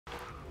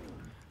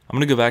I'm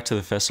gonna go back to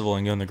the festival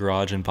and go in the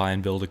garage and buy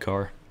and build a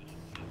car.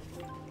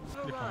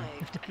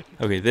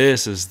 Okay,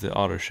 this is the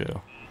auto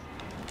show.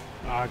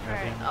 Ah,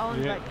 Alright, I'll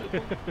invite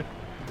people.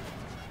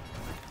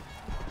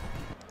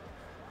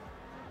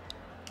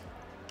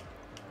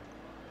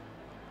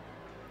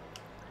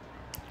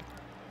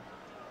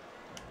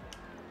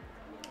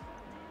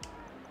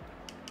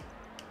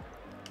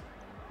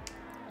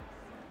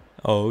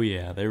 Oh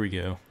yeah, there we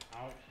go.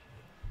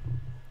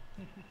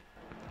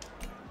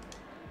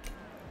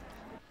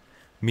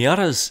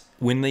 Miatas,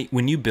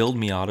 when you build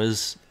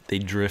Miatas, they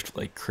drift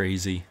like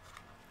crazy.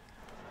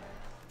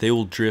 They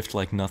will drift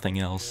like nothing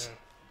else.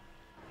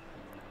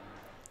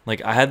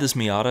 Like I had this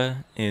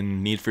Miata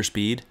in Need for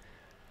Speed,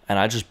 and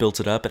I just built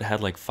it up. It had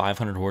like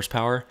 500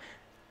 horsepower,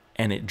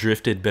 and it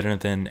drifted better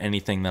than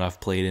anything that I've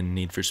played in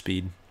Need for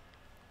Speed.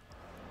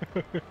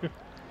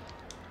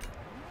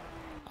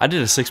 I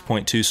did a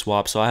 6.2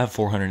 swap, so I have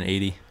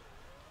 480.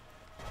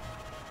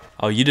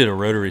 Oh, you did a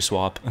rotary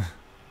swap.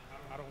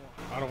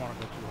 I don't want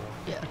to go too low.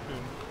 Yeah.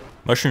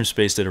 Mushroom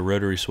Space did a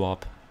rotary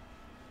swap.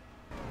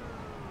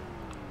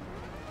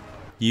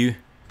 You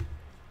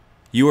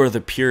are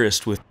the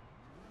purist with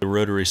the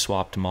rotary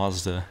swapped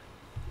Mazda.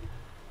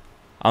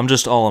 I'm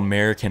just all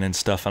American and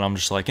stuff, and I'm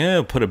just like,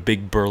 put a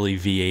big burly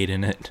V8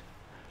 in it.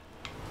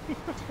 I'm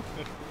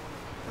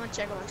gonna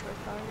check how much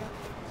horsepower I got.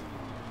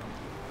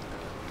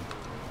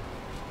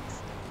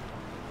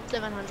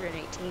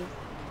 718.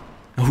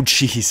 Oh,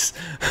 jeez.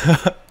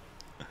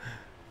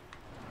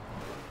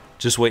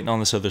 Just waiting on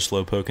this other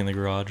slowpoke in the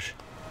garage.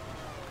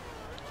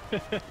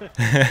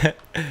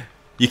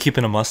 You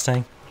keeping a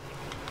Mustang?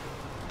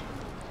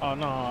 Oh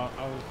no, I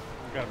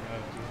got an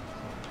attitude.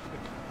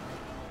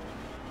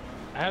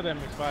 I had the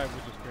MX-5,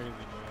 which is crazy,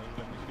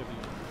 but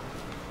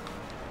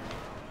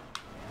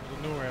it's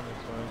a newer MX-5.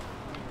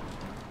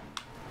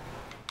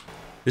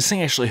 This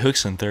thing actually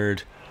hooks in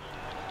third.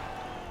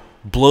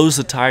 Blows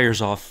the tires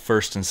off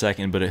first and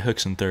second, but it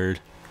hooks in third.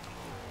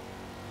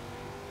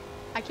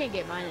 I can't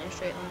get mine in a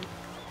straight line.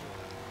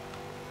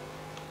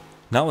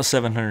 Not with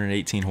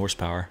 718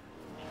 horsepower.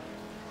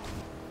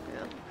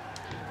 Yeah.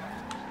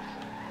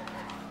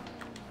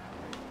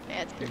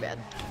 Yeah, it's pretty bad.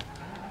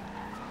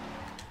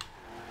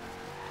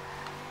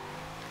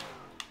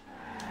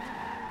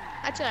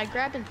 Actually, I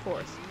grabbed in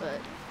fourth, but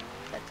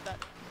that's about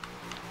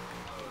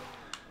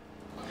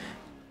it.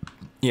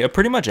 Yeah,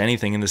 pretty much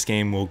anything in this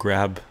game will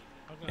grab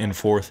in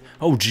fourth.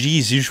 Oh,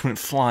 jeez, you just went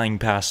flying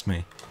past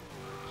me.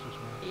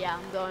 Yeah,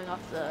 I'm going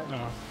off the...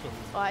 No.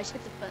 Oh, I just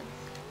hit the fence.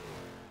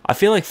 I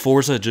feel like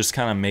Forza just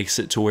kind of makes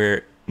it to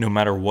where no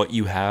matter what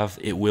you have,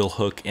 it will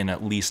hook in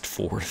at least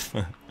fourth.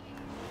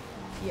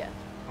 Yeah.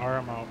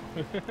 Alright, I'm out.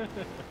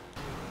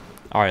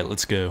 Alright,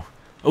 let's go.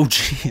 Oh,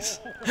 jeez.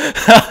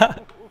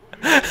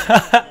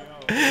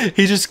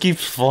 He just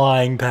keeps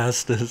flying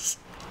past us.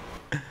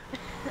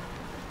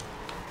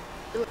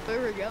 Where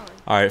we're going?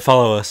 Alright,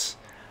 follow us.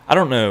 I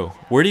don't know.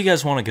 Where do you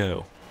guys want to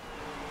go?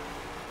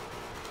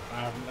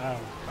 I don't know.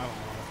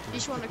 You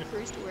just want to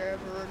cruise to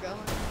wherever we're going.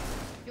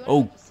 You Oh.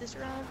 want to sit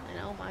around? And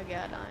oh my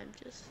god, I'm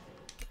just...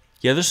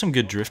 Yeah, there's some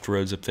good drift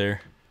roads up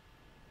there.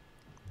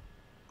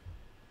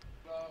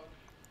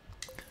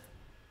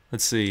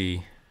 Let's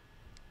see.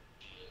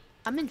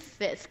 I'm in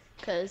fifth,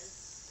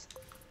 because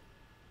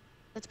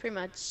that's pretty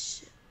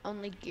much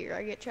only gear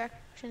I get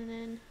traction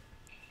in.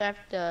 So I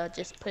have to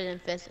just put it in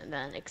fifth and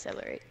then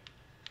accelerate.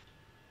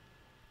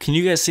 Can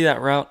you guys see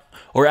that route?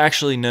 Or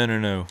actually,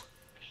 no.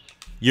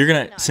 You're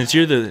gonna, since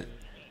you're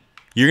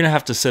gonna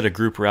have to set a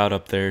group route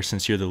up there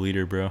since you're the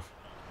leader, bro.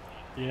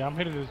 Yeah, I'm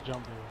hitting this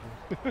jump.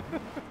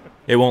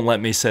 It won't let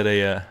me set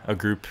a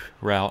group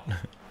route.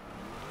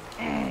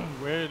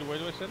 Where do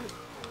I set it?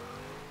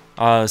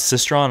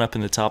 Sistron up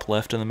in the top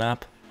left of the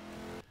map.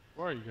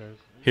 Where are you guys?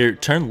 Here,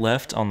 turn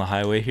left on the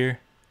highway here.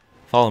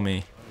 Follow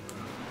me.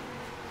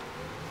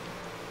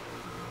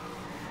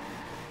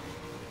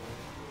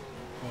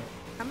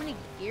 How many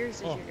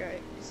gears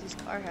does this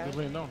car have?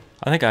 No.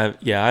 I think I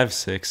have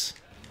 6.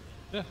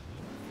 Yeah.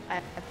 I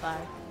have 5.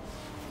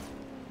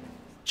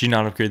 Did you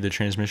not upgrade the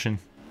transmission?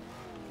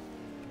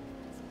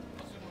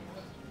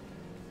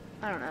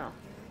 I don't know.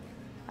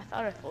 I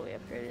thought I fully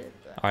upgraded it,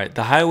 but... Alright,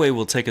 the highway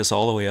will take us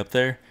all the way up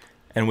there,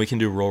 and we can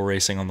do roll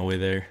racing on the way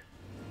there.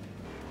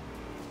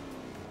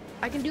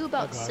 I can do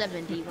about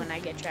 70 when I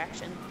get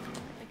traction.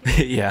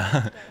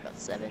 Yeah. About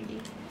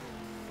 70.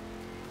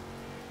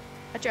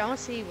 Actually, I want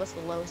to see what's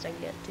the lowest I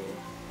can get to.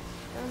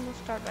 I'm gonna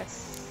start by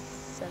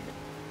 7.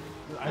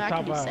 No, I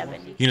can do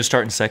 70. You gonna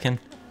start in second?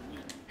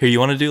 Here, you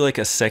want to do like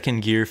a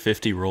second gear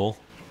 50 roll?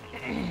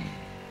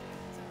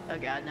 Oh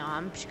god, no,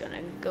 I'm just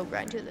gonna go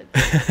right into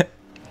the...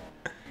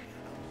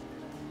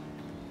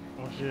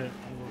 Oh shit.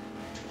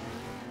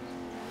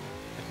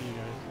 I see you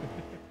guys.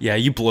 Yeah,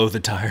 you blow the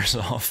tires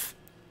off.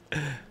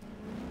 And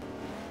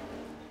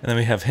then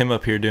we have him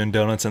up here doing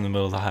donuts in the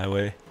middle of the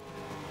highway.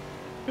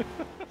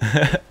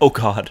 Oh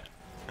god.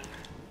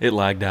 It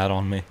lagged out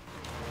on me.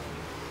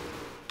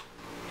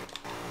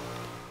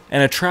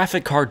 And a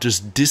traffic car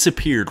just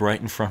disappeared right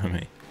in front of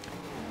me.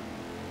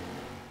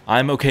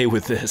 I'm okay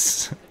with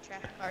this. The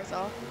traffic car's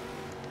off.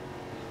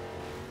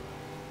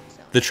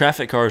 The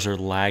traffic cars are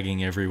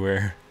lagging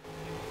everywhere.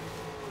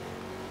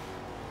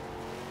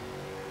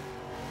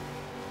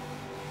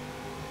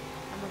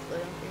 I'm gonna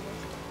float on through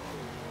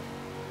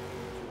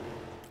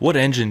What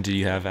engine do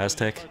you have,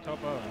 Aztec?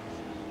 Top out.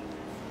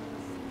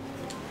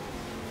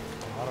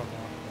 I don't know.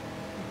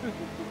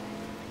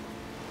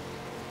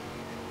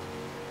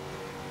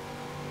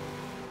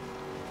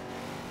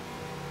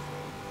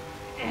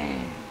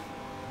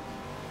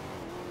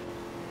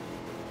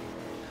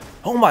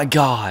 Oh my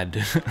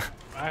god!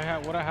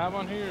 What I have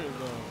on here is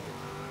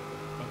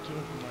I'm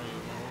tuning for my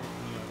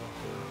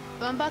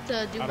But I'm about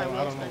to do I my don't,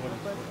 I wheel don't know spin what real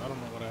quick. I don't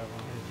know what I have on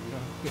here, to be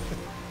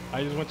honest.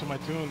 I just went to my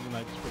tunes and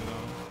I just put it on.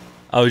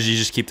 Oh, did you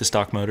just keep the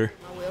stock motor?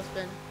 My wheel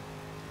spin.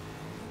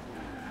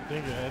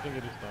 I think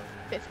it is done.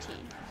 15.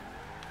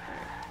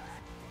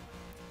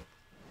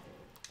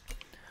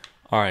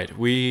 Alright,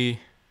 we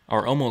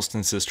are almost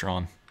in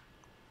Sistron.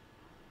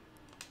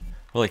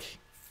 We're like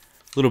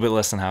a little bit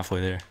less than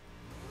halfway there.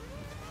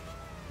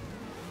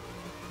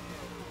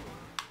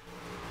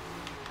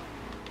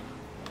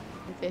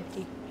 I'm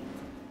 50.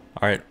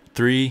 Alright,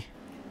 3,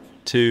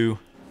 2,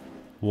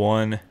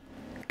 1,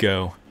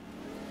 go.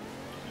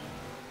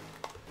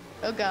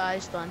 Oh god, I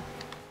spun.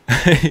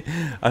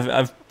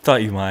 I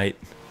thought you might.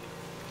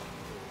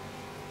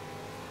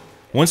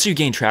 Once you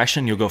gain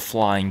traction, you'll go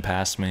flying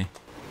past me.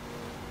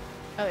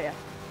 Oh yeah.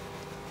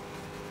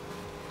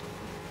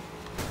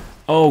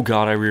 Oh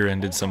god, I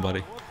rear-ended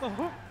somebody.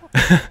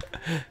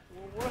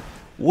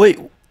 Wait,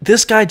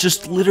 this guy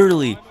just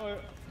literally...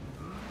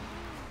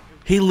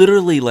 He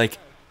literally, like,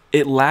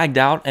 it lagged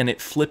out and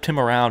it flipped him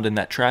around and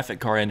that traffic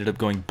car ended up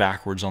going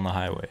backwards on the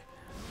highway.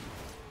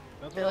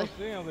 That's what I was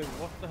saying. I was like,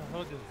 what the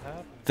hell just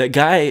happened? That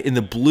guy in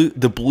the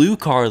blue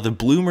car, the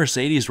blue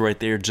Mercedes right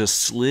there, just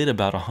slid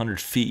about 100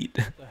 feet.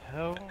 What the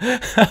hell?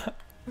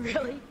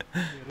 Really?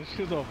 Yeah, this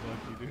shit's all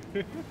funky,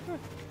 dude.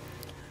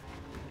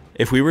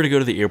 If we were to go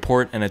to the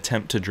airport and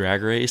attempt to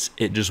drag race,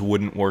 it just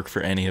wouldn't work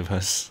for any of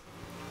us.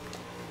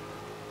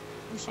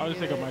 I'll just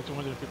take up my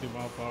 250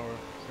 mile per hour.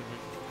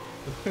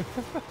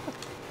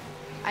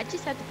 I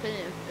just have to put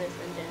it in fifth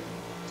and then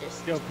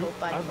just Yo, go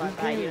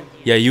by you.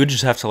 Yeah, you would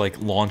just have to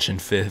like launch in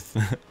fifth.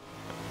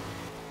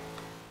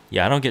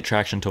 Yeah, I don't get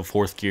traction until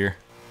fourth gear.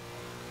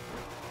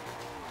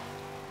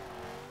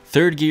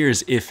 Third gear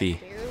is iffy.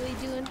 Barely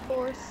doing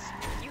fourth.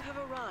 You have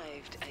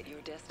arrived at your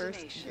First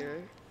destination.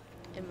 gear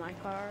in my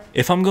car.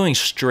 If I'm going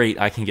straight,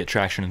 I can get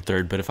traction in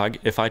third, but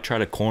if I try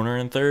to corner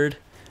in third,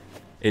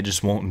 it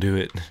just won't do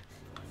it.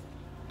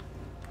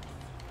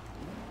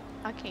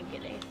 I can't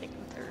get anything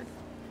in third.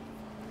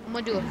 I'm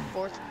gonna do a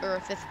fourth or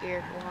a fifth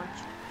gear launch.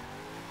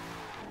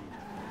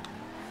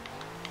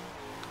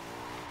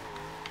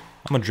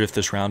 I'm gonna drift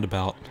this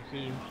roundabout.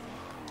 See you.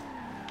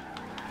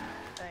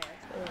 Oh yeah,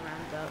 it's really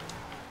roundabout.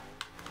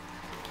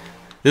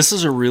 This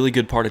is a really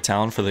good part of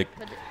town for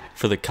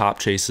the cop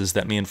chases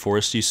that me and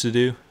Forrest used to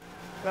do,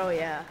 Oh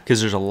yeah.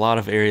 because there's a lot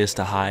of areas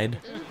to hide.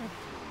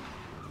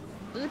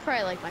 Those are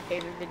probably like my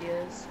favorite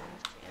videos on this channel.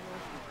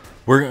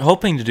 We're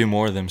hoping to do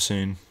more of them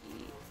soon.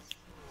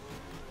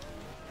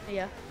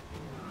 Yeah.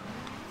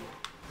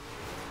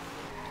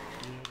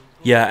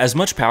 Yeah, as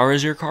much power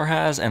as your car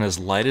has and as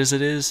light as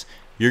it is,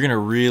 you're gonna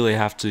really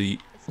have to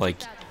like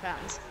 2,000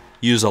 pounds.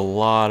 use a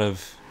lot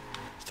of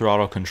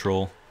throttle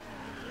control.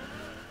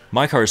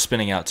 My car is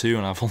spinning out too,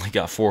 and I've only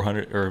got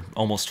 400 or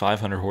almost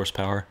 500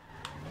 horsepower.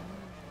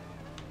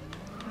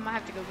 I might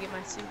have to go get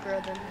my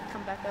Supra then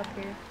come back up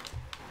here.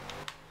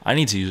 I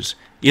need to use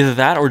either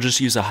that or just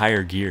use a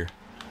higher gear.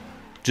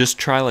 Just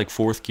try like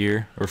fourth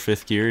gear or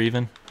fifth gear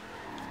even.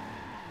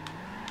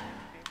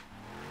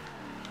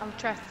 I'll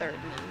try third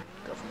and then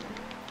go from there.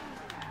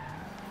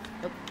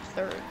 Nope,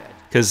 third. Good.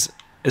 Because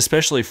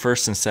especially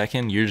first and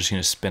second, you're just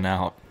gonna spin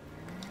out.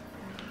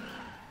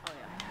 Oh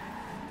yeah.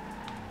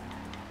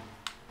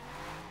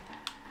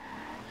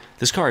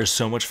 This car is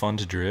so much fun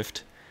to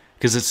drift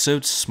because it's so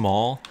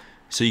small,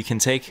 so you can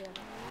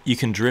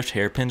drift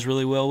hairpins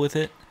really well with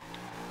it.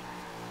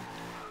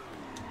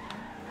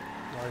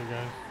 Alright,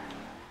 guys.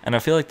 And I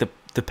feel like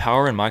the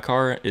power in my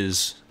car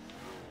is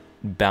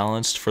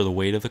balanced for the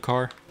weight of the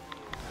car.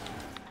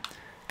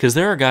 Because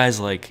there are guys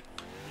like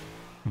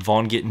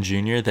Von Gittin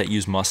Jr. that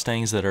use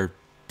Mustangs that are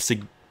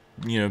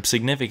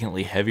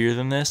significantly heavier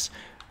than this,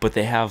 but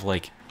they have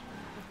like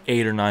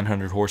 800 or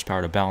 900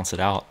 horsepower to balance it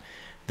out.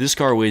 This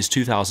car weighs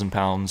 2,000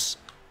 pounds,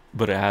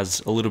 but it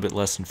has a little bit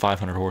less than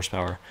 500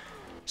 horsepower,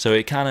 so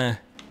it kind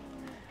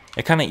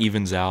of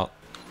evens out.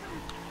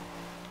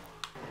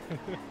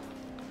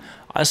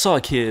 I saw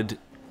a kid.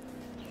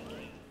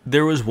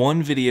 There was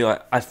one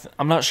video.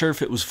 I'm not sure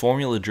if it was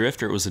Formula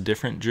Drift or it was a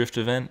different drift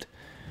event,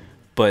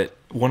 but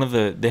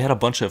they had a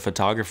bunch of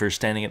photographers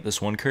standing at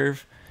this one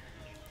curve,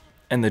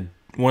 and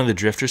one of the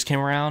drifters came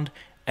around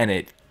and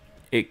it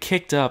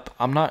kicked up.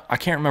 I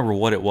can't remember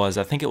what it was.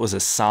 I think it was a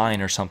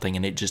sign or something,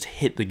 and it just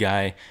hit the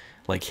guy,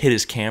 like hit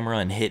his camera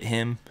and hit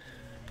him.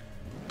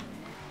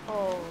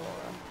 Oh.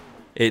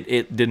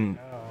 It didn't.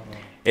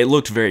 It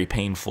looked very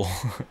painful.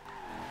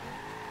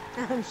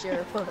 I'm sure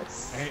it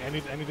was.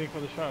 Anything for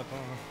the shots,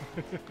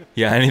 huh?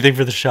 Yeah, anything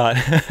for the shot.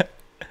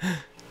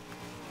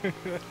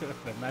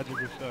 That magical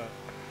shot.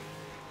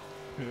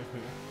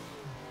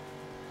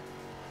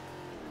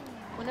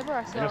 Whenever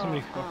I I saw, got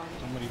somebody freaking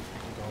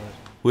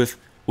cars.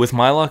 With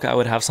my luck, I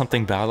would have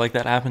something bad like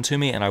that happen to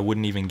me, and I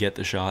wouldn't even get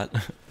the shot.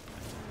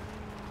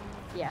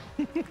 yeah.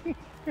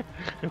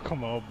 It'll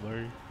come all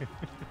blurry.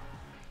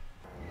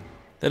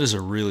 That is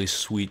a really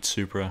sweet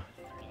Supra.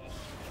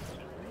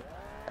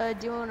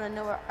 Do you want to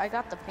know where I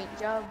got the paint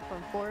job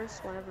from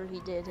Forrest whenever he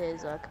did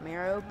his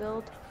Camaro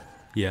build?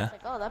 Yeah.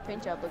 Like, oh, that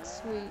paint job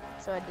looks sweet,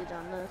 so I did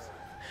on this.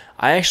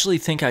 I actually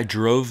think I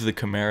drove the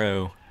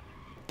Camaro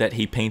that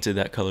he painted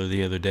that color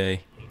the other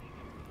day.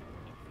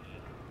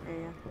 Yeah.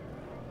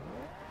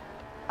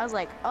 I was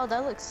like, oh,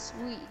 that looks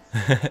sweet. So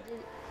I did it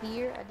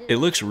here. I did It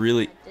looks here,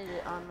 really... I did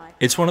it on my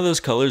It's one of those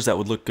colors that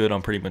would look good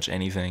on pretty much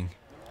anything.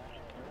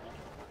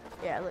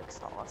 Yeah, it looks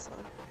awesome.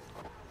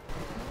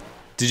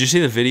 Did you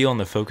see the video on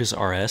the Focus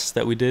RS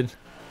that we did?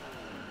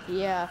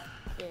 Yeah.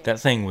 That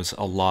thing was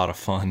a lot of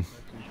fun.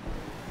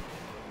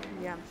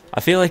 Yeah, I'm sure. I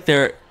feel like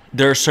there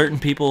are certain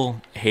people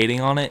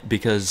hating on it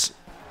because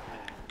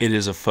it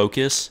is a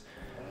Focus,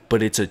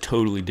 but it's a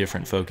totally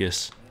different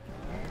Focus.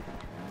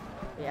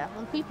 Yeah,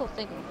 when people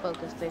think of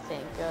Focus, they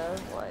think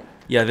of like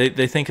Yeah,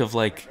 they think of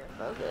like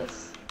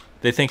Focus.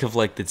 they think of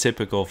like the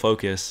typical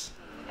Focus,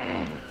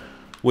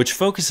 which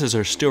Focuses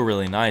are still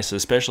really nice,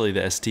 especially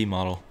the ST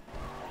model,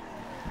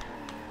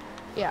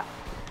 Yeah.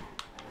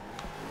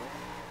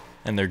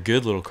 and they're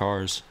good little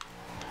cars.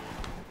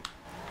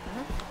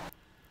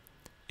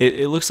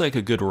 It looks like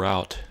a good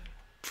route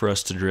for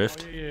us to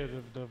drift. Oh, yeah,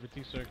 the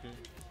VT circuit.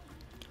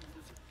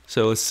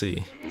 So let's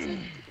see.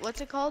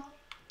 What's it called?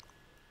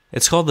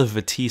 It's called the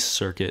Vitesse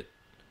circuit.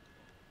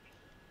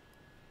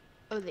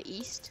 Oh, the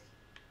East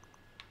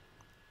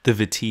The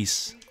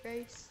Vitesse.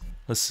 race.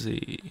 Let's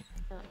see.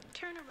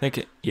 Turn around. I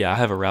think yeah, I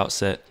have a route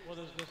set. Well,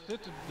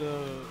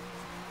 the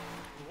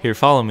Here,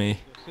 follow me.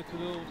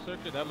 Citadel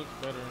circuit, that looks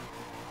better.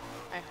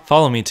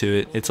 Follow me to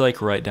it. It's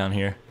like right down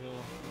here.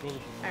 Goes-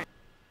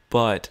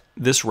 But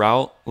this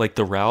route, like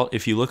the route,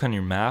 if you look on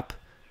your map,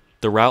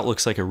 the route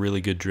looks like a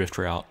really good drift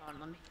route. Hold on,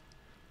 let me.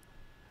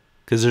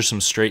 Because there's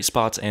some straight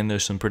spots and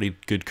there's some pretty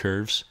good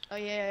curves. Oh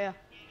yeah.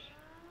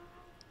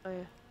 Oh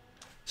yeah.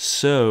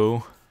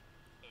 So,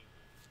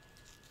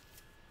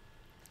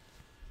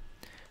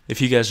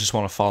 if you guys just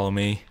want to follow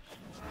me,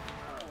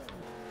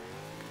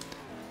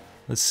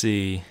 let's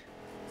see.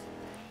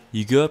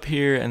 You go up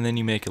here and then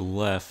you make a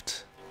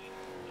left.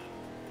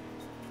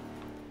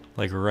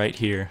 Like right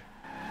here.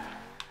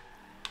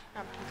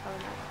 I'm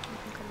coming up.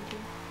 I'm coming too.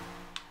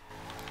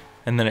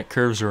 And then it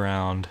curves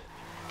around.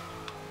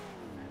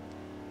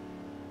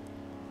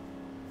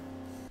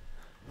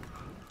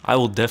 I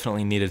will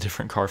definitely need a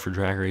different car for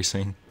drag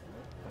racing.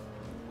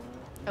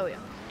 Oh yeah.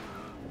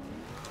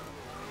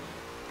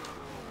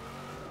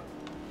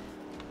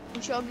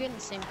 We should all get in the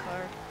same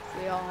car.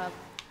 If we all have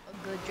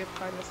a good drift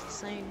car that's the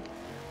same.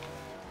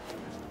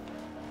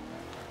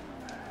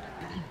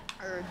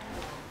 Or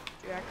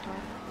drag car.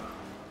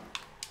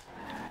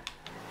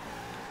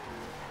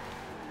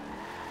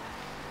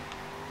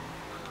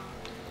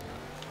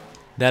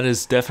 That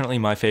is definitely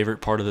my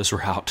favorite part of this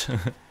route.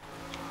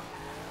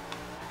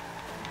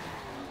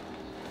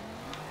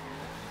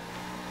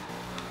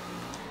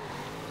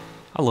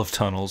 I love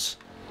tunnels.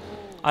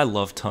 I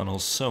love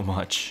tunnels so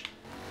much.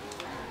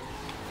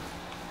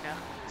 Yeah.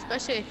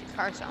 Especially if your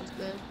car sounds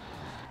good.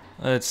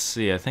 Let's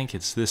see, I think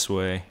it's this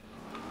way.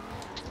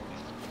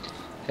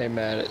 Hey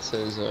Matt, it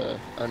says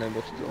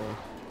unable to join.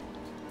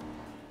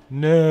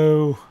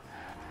 No.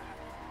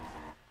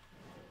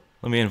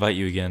 Let me invite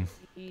you again.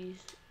 Jeez.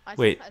 I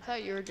Wait. I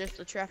thought you were just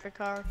a traffic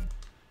car.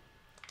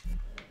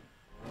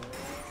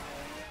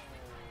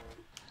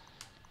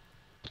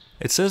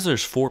 It says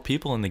there's 4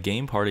 people in the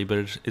game party,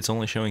 but it's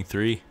only showing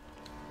 3. Is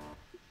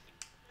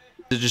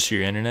it just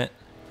your internet?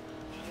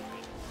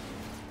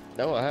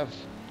 No, I have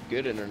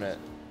good internet.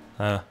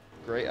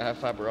 Great, I have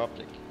fiber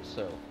optic,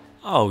 so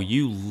Oh,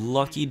 you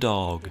lucky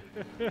dog.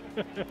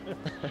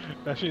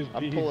 That shit's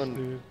I'm beast, pulling-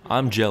 dude.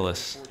 I'm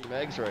jealous. 40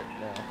 megs right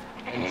now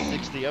and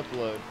 60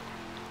 upload.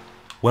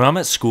 When I'm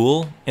at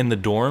school in the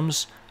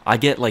dorms, I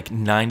get like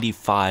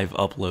 95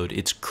 upload.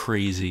 It's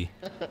crazy.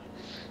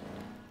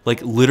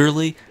 Like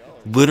literally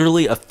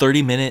a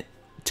 30-minute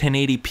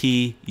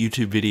 1080p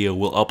YouTube video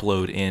will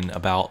upload in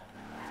about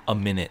a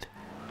minute.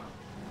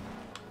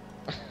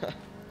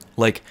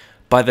 Like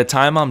by the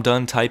time I'm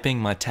done typing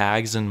my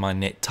tags and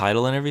my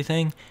title and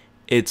everything,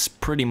 it's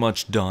pretty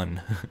much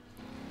done.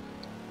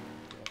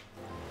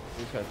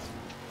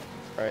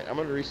 Alright, I'm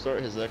gonna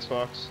restart his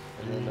Xbox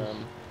and then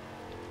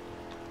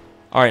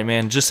Alright,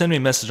 man, just send me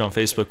a message on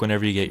Facebook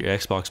whenever you get your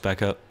Xbox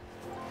back up.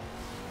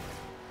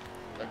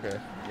 okay,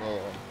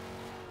 well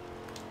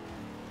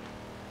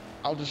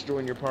I'll just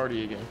join your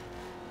party again.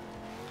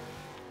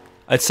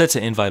 It's set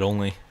to invite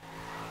only.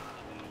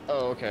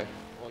 Oh, okay.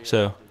 Well, yeah,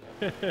 So,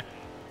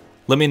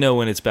 let me know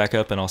when it's back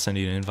up and I'll send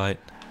you an invite.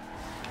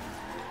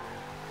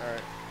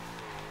 alright.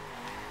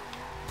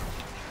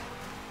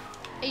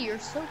 Hey, you're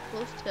so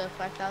close to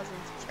 5,000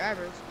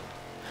 subscribers.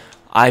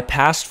 I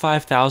passed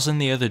 5,000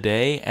 the other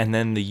day, and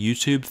then the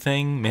YouTube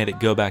thing made it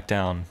go back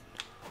down.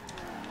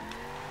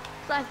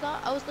 So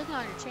I was looking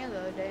on your channel the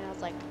other day, and I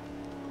was like,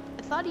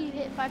 I thought you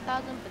hit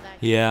 5,000, but then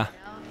Yeah.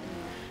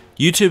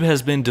 YouTube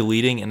has been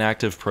deleting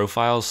inactive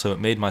profiles, so it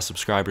made my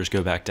subscribers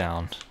go back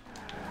down.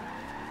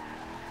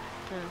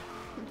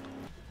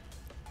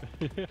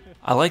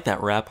 I like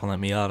that wrap on that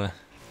Miata.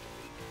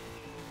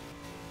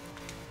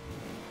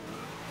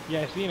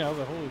 Yeah, I seen it. I was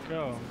like, holy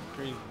cow, it's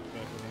crazy.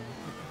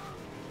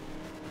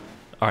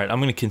 Alright, I'm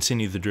going to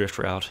continue the drift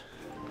route.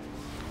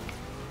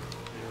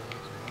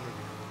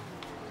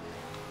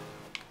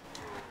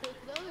 So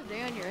the other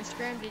day on your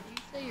Instagram, did you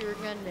say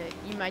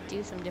you might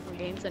do some different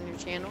games on your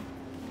channel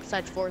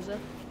besides Forza?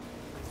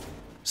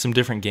 Some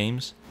different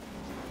games?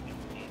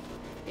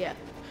 Yeah.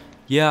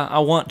 Yeah, I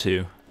want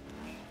to.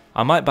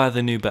 I might buy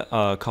the new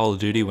Call of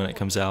Duty when it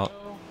comes out.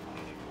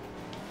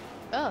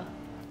 Oh.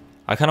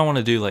 I kind of want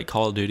to do like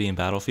Call of Duty and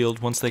Battlefield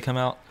once they come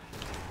out.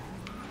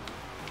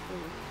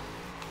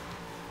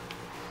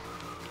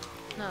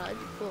 No, that'd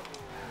be cool.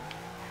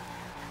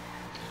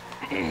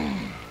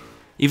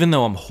 Even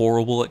though I'm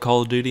horrible at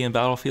Call of Duty and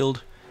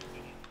Battlefield,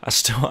 I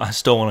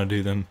still want to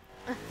do them.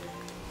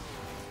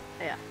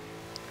 Yeah.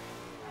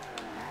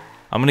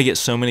 I'm gonna get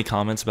so many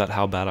comments about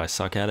how bad I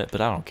suck at it,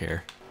 but I don't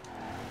care.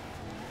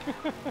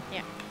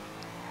 Yeah.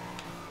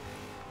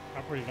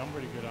 I'm pretty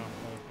good on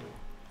Battlefield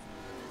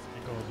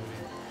and Call of Duty.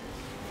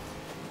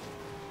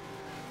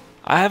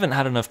 I haven't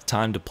had enough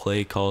time to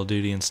play Call of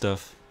Duty and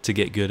stuff to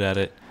get good at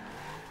it.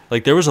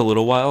 Like there was a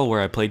little while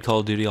where I played Call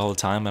of Duty all the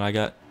time and I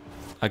got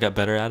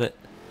better at it.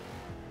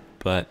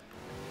 But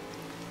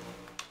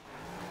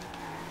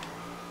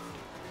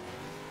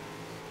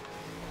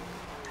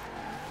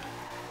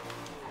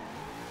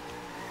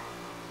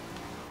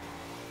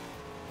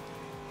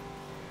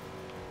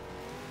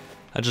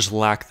I just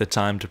lack the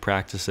time to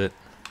practice it.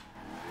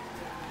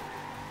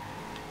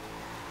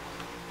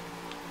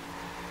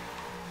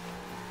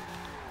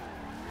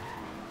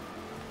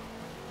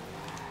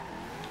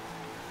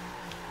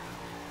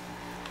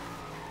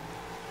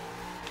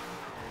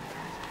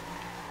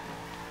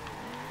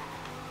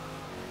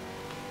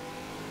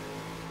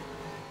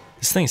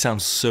 This thing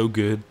sounds so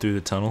good through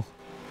the tunnel.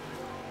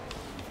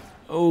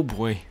 Oh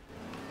boy.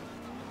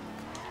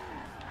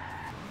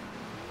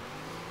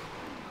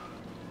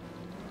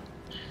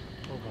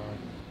 Oh god.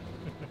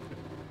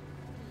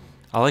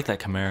 I like that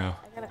Camaro.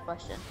 I got a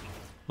question.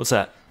 What's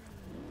that?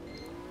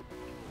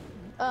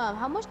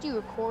 How much do you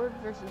record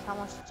versus how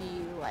much do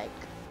you like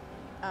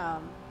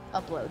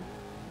upload?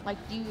 Like,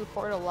 do you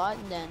record a lot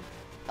and then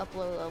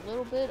upload a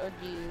little bit, or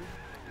do you?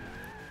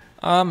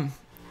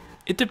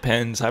 It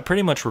depends. I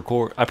pretty much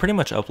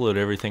upload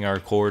everything I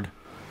record.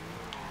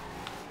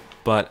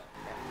 But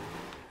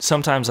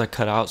sometimes I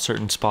cut out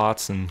certain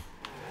spots and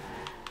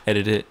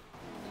edit it.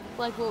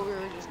 Like what we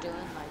were just doing,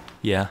 like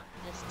Yeah.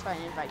 just trying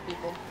to invite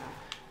people.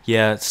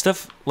 Yeah,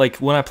 stuff like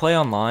when I play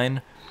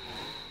online,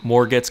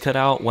 more gets cut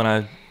out. When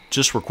I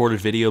just record a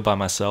video by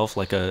myself,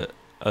 like a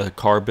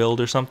car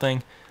build or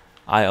something,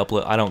 I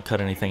don't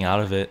cut anything out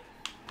of it.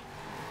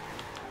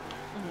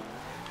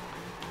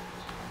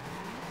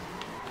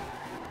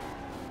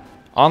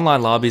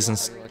 Online lobbies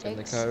Like in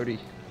the Coyote.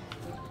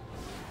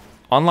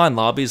 online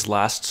lobbies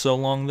last so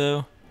long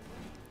though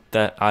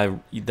that I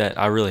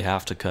really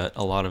have to cut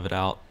a lot of it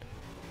out.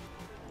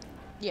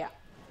 Yeah.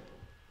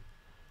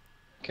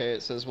 Okay,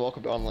 it says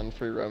welcome to online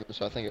free roam,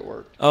 so I think it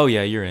worked. Oh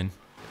yeah, you're in.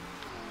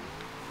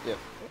 Yep.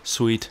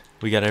 Sweet.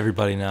 We got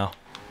everybody now.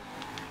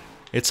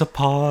 It's a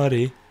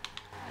party.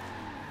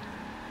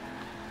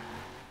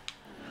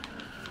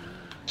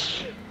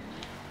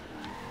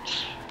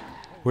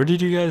 Where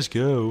did you guys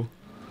go?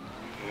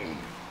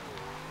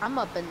 I'm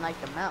up in like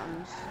the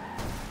mountains,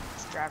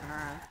 just driving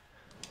around.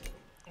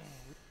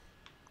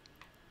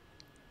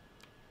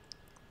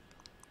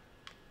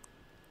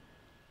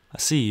 I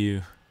see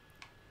you.